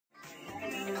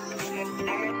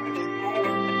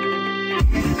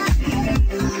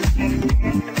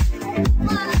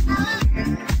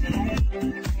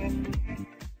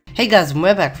Hey guys, and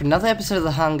we're back for another episode of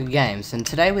the Hunger Games, and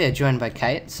today we are joined by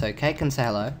Kate, so Kate can say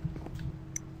hello.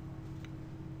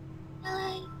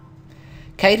 Hi.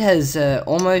 Kate has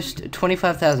almost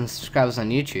 25,000 subscribers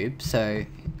on YouTube, so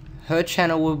her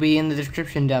channel will be in the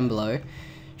description down below.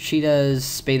 She does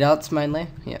speed arts mainly,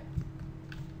 yeah.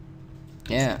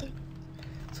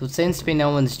 So it seems to be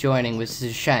no one's joining, which is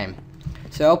a shame.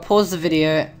 So I'll pause the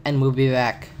video and we'll be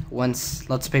back once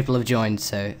lots of people have joined,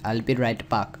 so I'll be right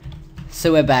back.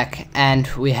 So we're back, and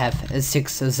we have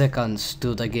 6 seconds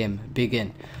to the game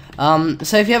begin.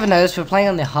 So if you haven't noticed, we're playing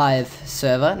on the Hive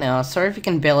server. Now, sorry if you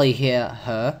can barely hear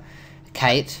her,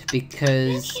 Kate,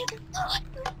 because... You're right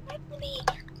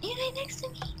next to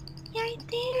me. You're right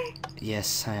there.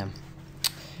 Yes, I am.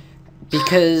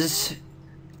 Because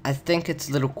I think it's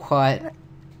a little quiet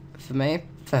for me,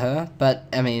 for her, but,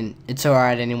 I mean, it's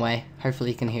alright anyway.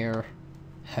 Hopefully you can hear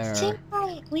her. It's too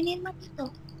quiet. We need more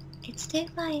people. It's too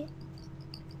quiet.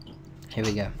 Here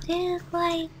we go. Too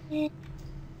quiet.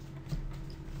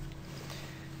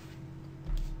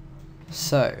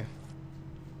 So,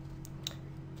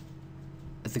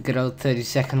 it's a good old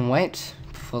 30-second wait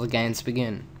before the games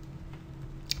begin.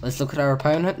 Let's look at our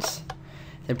opponents.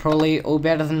 They're probably all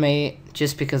better than me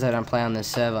just because I don't play on this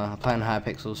server. I play on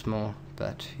Hypixels more,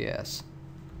 but yes.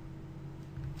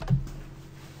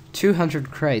 200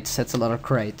 crates, that's a lot of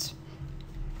crates.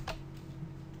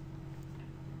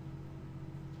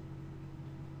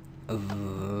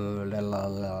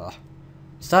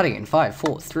 Starting in 5,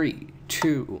 4, 3,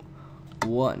 2,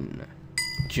 1.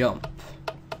 Jump.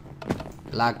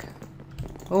 Lag.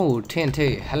 Oh,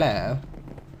 TNT. Hello.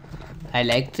 I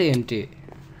like TNT.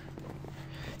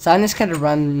 So I'm just going to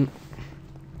run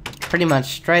pretty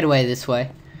much straight away this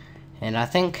way. And I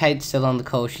think Kate's still on the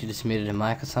call. She just muted her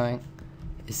mic or something.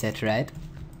 Is that right?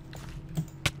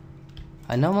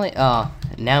 I normally... Oh,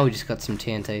 now we just got some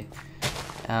TNT.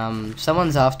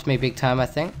 Someone's after me big time, I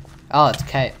think. Oh, it's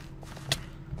Kate.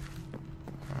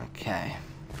 Okay.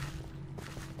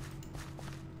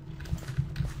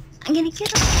 I'm gonna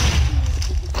get him.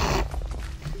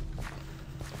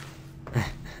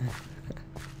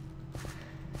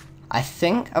 I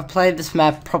think I've played this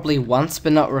map probably once,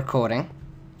 but not recording.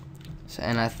 So,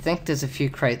 and I think there's a few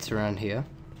crates around here.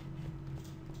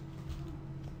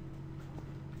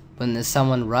 When there's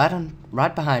someone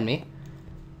right behind me.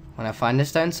 When I find a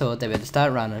stone sword, they better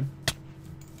start running.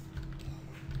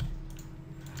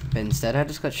 But instead, I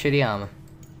just got shitty armor.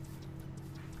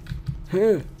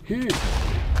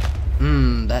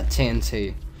 That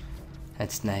TNT.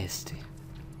 That's nasty.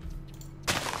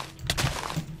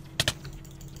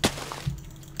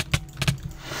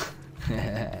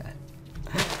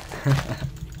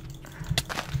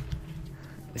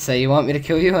 So you want me to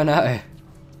kill you or no? I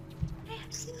have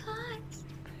some hearts.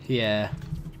 Yeah.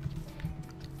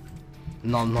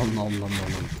 Nom nom nom nom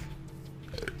nom nom.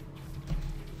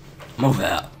 Move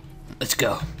out. Let's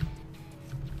go.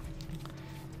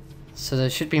 So there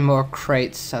should be more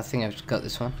crates. I think I've got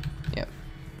this one. Yep.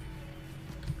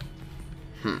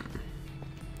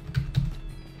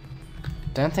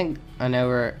 Don't think I know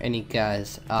where any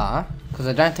guys are, because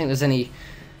I don't think there's any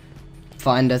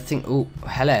finder thing. Oh,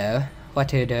 hello.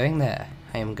 What are you doing there?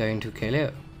 I am going to kill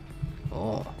you.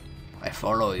 Oh, I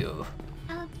follow you.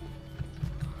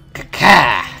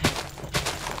 Kaka!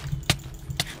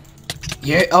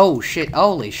 Yeah. Oh shit!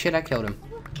 Holy shit! I killed him.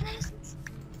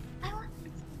 I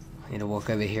need to walk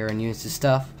over here and use the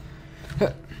stuff.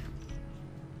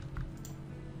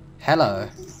 Hello.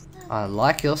 I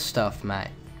like your stuff, mate.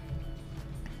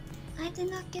 I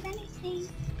did not get anything.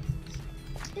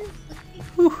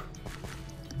 Whew.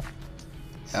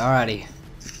 Alrighty.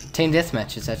 Team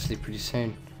deathmatch is actually pretty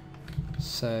soon.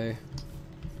 So.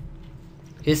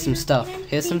 Here's some stuff.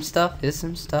 Here's some stuff. Here's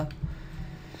some stuff.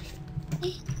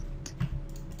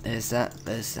 There's that.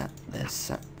 There's that. There's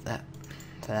that.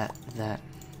 That.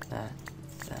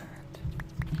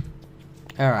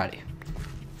 Alrighty.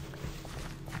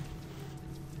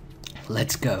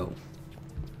 Let's go.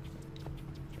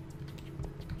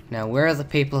 Now, where are the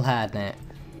people hiding at?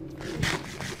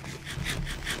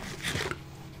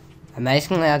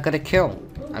 Amazingly, I got a kill.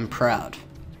 I'm proud.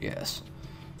 Yes.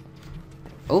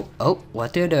 Oh,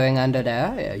 what are you doing under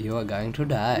there? Yeah, you are going to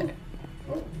die.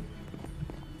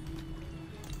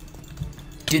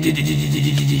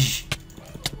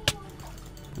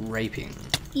 Raping.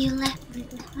 You left me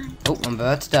behind. Oh, I'm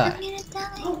about to die. I'm gonna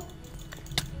die.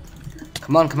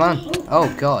 Come on, come on. Oh,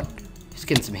 God. He's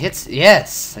getting some hits.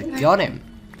 Yes, I got him.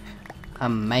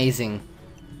 Amazing.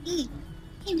 Hey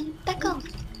man, back off.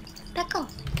 Back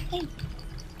off. Hey.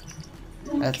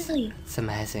 That's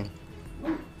amazing.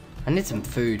 I need some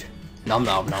food. Nom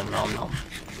nom nom nom nom.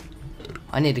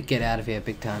 I need to get out of here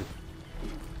big time.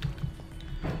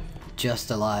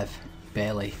 Just alive.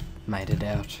 Barely made it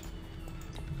out.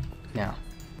 Now,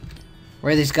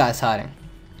 where are these guys hiding?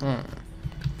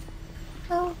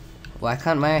 Oh, Why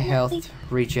can't my health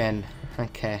regen?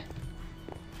 Okay.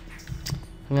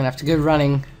 I'm gonna have to go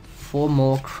running for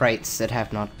more crates that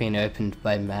have not been opened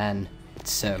by man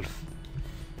itself.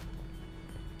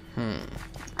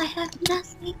 I have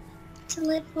nothing to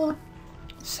live for.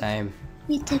 Same.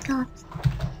 We take off.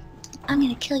 I'm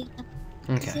gonna kill you.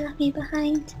 Okay. You left me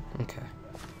behind. Okay.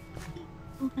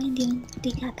 I'll find you and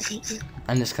decapitate you.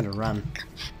 I'm just gonna run.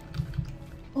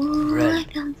 Oh, Run. I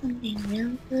found something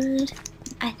real good.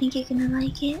 I think you're gonna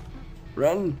like it.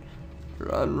 Run!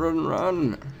 Run, run,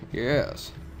 run!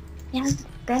 Yes. Yeah,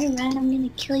 better run. I'm gonna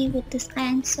kill you with this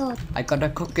iron sword. I got a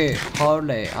cookie.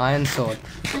 Holy iron sword.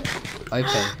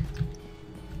 Okay.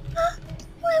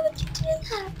 Why would you do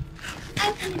that?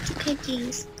 I wanted to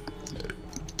cookies.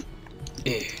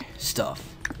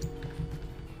 Stuff.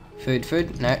 Food,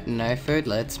 food. No, no food.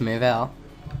 Let's move out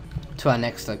to our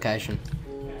next location.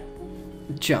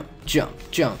 Jump, jump,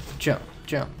 jump, jump,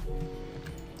 jump.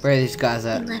 Where are these guys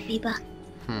You at? left me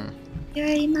behind. You're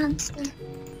a monster.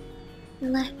 You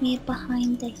left me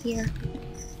behind here.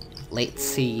 Let's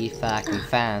see if I can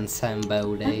find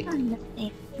somebody. I'm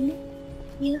gonna find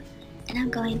you, and I'm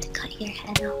going to cut your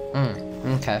head off.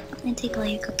 Okay. And take all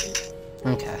your cookies.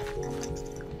 Okay.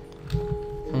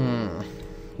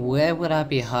 Where would I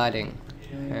be hiding?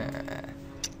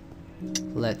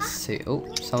 Let's see. Oh,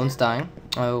 someone's dying.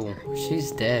 Oh,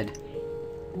 she's dead.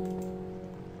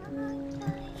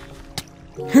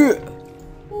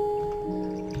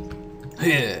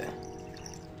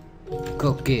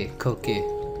 Cookie, cookie.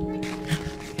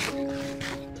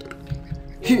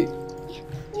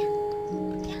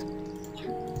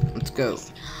 Let's go.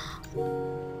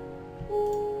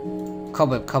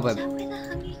 Cobweb, cobweb. Is that where the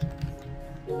hungry?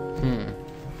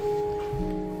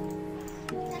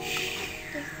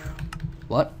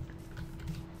 What?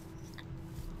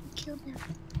 Kill them.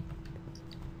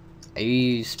 Are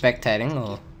you spectating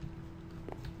or?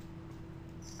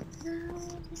 No,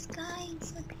 this guy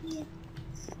is up here.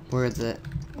 Where is it?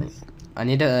 I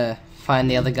need to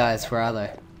find the other guys. Where are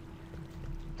they?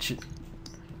 Kill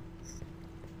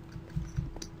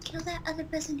that other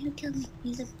person who killed me.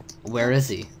 He's a. Where is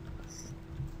he?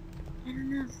 I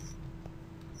don't know.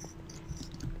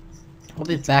 I'll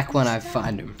be back when I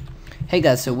find him. Hey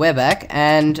guys, so we're back,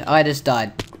 and I just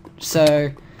died.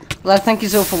 So, well, thank you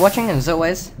all for watching, and as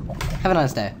always, have a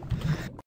nice day.